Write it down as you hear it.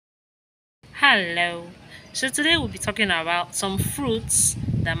Hello. So today we'll be talking about some fruits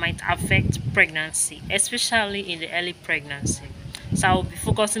that might affect pregnancy, especially in the early pregnancy. So I'll be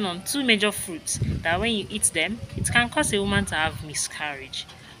focusing on two major fruits that when you eat them, it can cause a woman to have miscarriage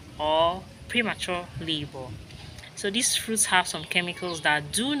or premature labor. So these fruits have some chemicals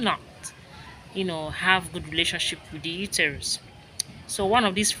that do not, have good relationship with the uterus. So one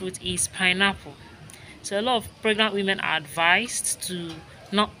of these fruits is pineapple. So a lot of pregnant women are advised to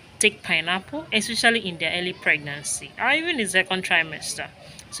not take pineapple, especially in their early pregnancy or even in second trimester.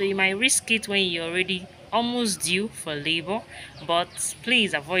 So you might risk it when you're already almost due for labor, but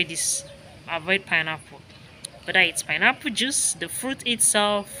please avoid this. Avoid pineapple. Whether it's pineapple juice, the fruit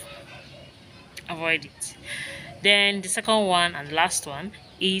itself, avoid it. Then the second one and last one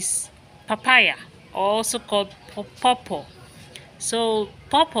is papaya, also called pawpaw. So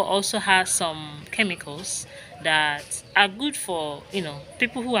pawpaw also has some chemicals that are good for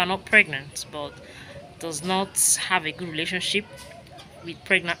people who are not pregnant but does not have a good relationship with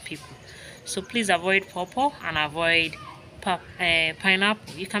pregnant people. So please avoid pawpaw and avoid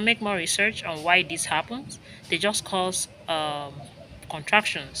pineapple. You can make more research on why this happens. They just cause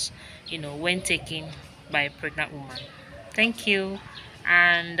contractions, when taken by a pregnant woman. Thank you,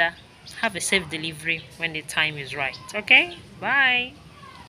 and have a safe delivery when the time is right. Okay, bye.